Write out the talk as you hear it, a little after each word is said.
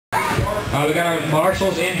We got our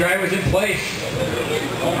marshals and drivers in place.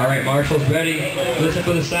 All right, marshals ready. Listen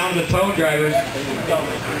for the sound of the tone, drivers.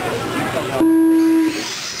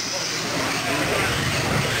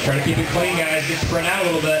 Try to keep it clean, guys. Get spread out a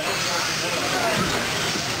little bit.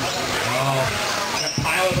 Oh, got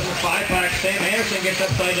pile up in the 5-pack. Sam Anderson gets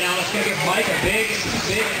upside down. It's going to give Mike a big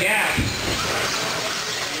gap.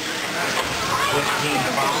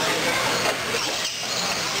 15-5.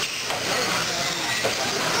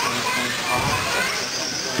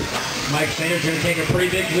 Mike Sanders going to take a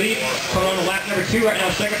pretty big lead. Coming on to lap number 2 right now.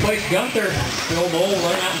 Second place, Gunther. Bill Lowell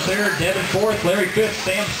running out in 3rd. Devin 4th. Larry 5th.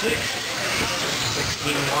 Sam 6th.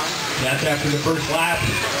 16-1. That's after the first lap.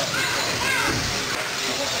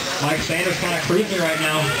 Mike Sanders kind of cruising right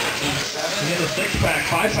now. He's in the 6-pack,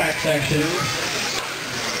 5-pack section.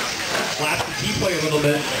 Slaps the T-plate a little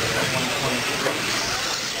bit.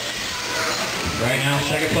 Right now,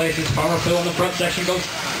 second place is Farmer Phil in the front section. Goes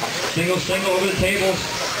single over the tables.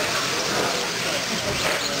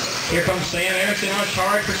 Here comes Sam Anderson on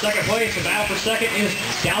charge for second place. The battle for second is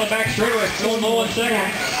down the back straightaway. Phil Noel in second.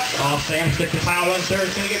 Oh, Sam sticks the pile in 3rd.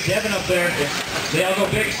 It's going to get Devin up there. They all go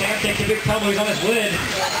big. Sam takes a big tumble. He's on his lid.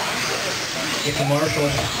 Get the marshal.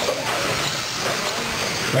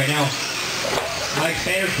 Right now, Mike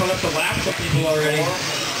Sanders put up the laps of people already.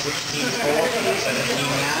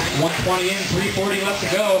 120 in, 340 left to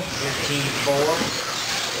go. 15-4.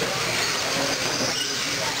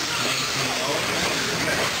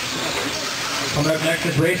 Coming up next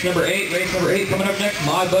is race number 8. Race number 8 coming up next.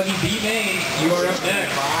 Mod Buggy B Main. You are up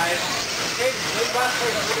next. 5,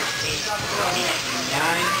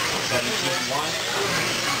 9, 17-1,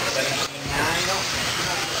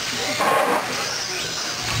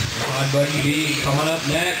 17-9. Mod Buggy B coming up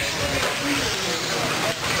next.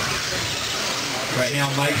 Right now,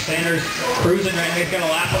 Mike Sanders cruising right now. He's got a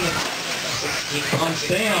lap on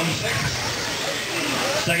Sam.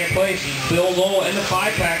 Second place, Bill Lowell in the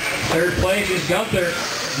 5-pack. 3rd place is Gunther.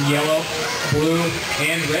 Yellow, blue,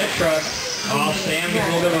 and red truck. Oh, Sam gets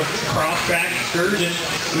a little bit of a cross-track excursion.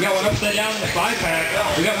 We got one upside down in the 5-pack.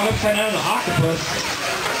 We got one upside down in the octopus.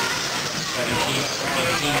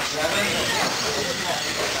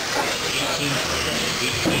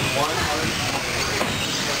 18-1.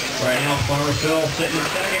 Right now, Farmer Phil sitting in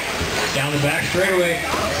second. Down the back straightaway.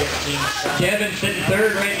 Devin sitting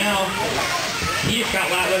 3rd right now. He just got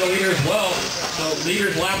lapped by the leader as well. So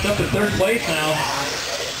leader's lapped up to 3rd place now.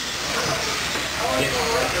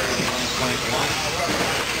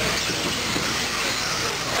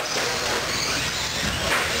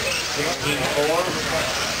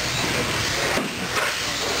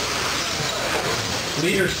 16-4.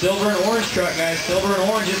 Leader, silver and orange truck, guys. Silver and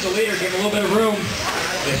orange is the leader. Give him a little bit of room.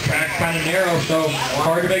 This track's kind of narrow, so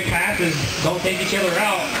hard to make passes. Don't take each other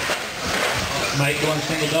out. Mike going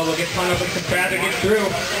single-double, gets hung up in some traffic, gets through.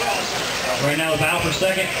 Right now, the battle for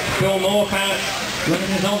second. Phil Noel kind of running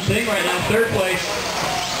his own thing right now. 3rd place.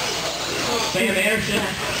 Sam Anderson.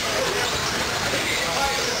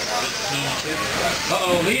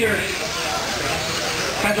 Uh-oh, leader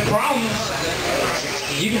has a problem.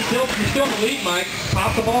 You're still in the lead, Mike.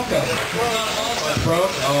 Pop the ball cup.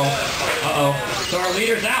 Broke. Uh-oh. So our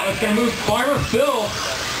leader's out. It's going to move Farmer Phil.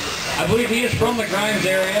 I believe he is from the Grimes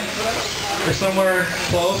area, or somewhere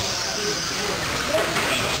close.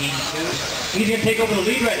 He's going to take over the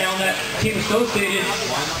lead right now in that Team Associated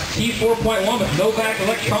T4.1 with Novak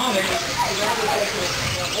Electronics.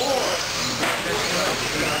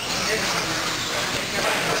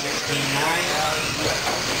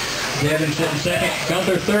 Devin sitting 2nd,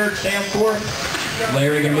 Gunther 3rd, Sam 4th.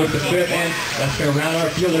 Larry going to move to 5th, and that's going to round our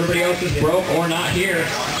field. Everybody else is broke or not here.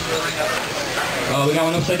 Oh, we got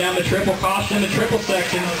one upside down the triple, caution in the triple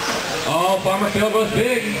section. Oh, Farmer Phil goes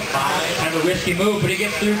big. Kind of a risky move, but he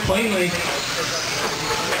gets through cleanly.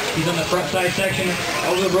 He's on the front side section,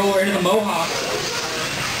 over the roller into the Mohawk.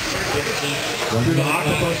 Through the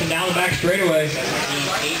octopus and down the back straightaway.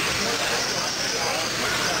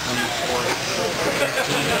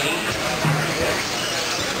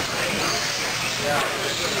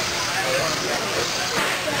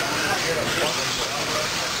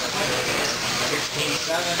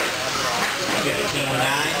 16-7, 15-9,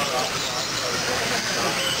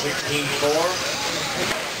 16-4,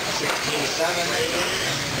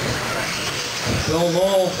 16-7. Bill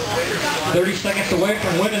Lowell, 30 seconds away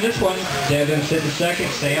from winning this one. Devin sitting 2nd,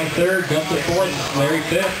 Sam 3rd, Gunther 4th, Larry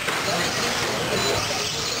 5th.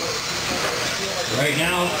 Right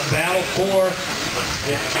now, battle for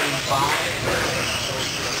 15-5.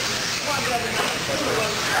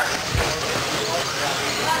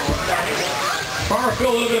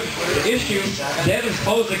 Farmerfield, a little bit of issue. Devin's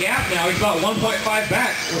closed the gap now. He's about 1.5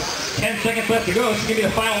 back. 10 seconds left to go. This is going to be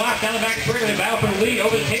the final lap down the back straight. They battle for the lead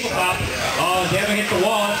over the tabletop. Oh, Devin hits the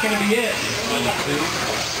wall. That's going to be it.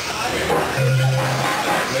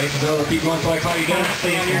 Race is over. Keep going until I call you done.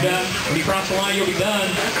 Sam, you're done. When you cross the line, you'll be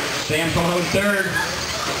done. Sam coming home third.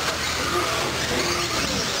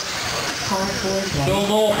 Still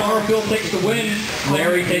low. Farmerfield takes the win.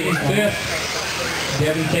 Larry taking fifth.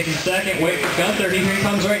 Devin taking second. Wait for Gunther. Here he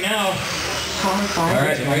comes right now. All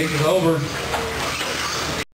right, the race is over.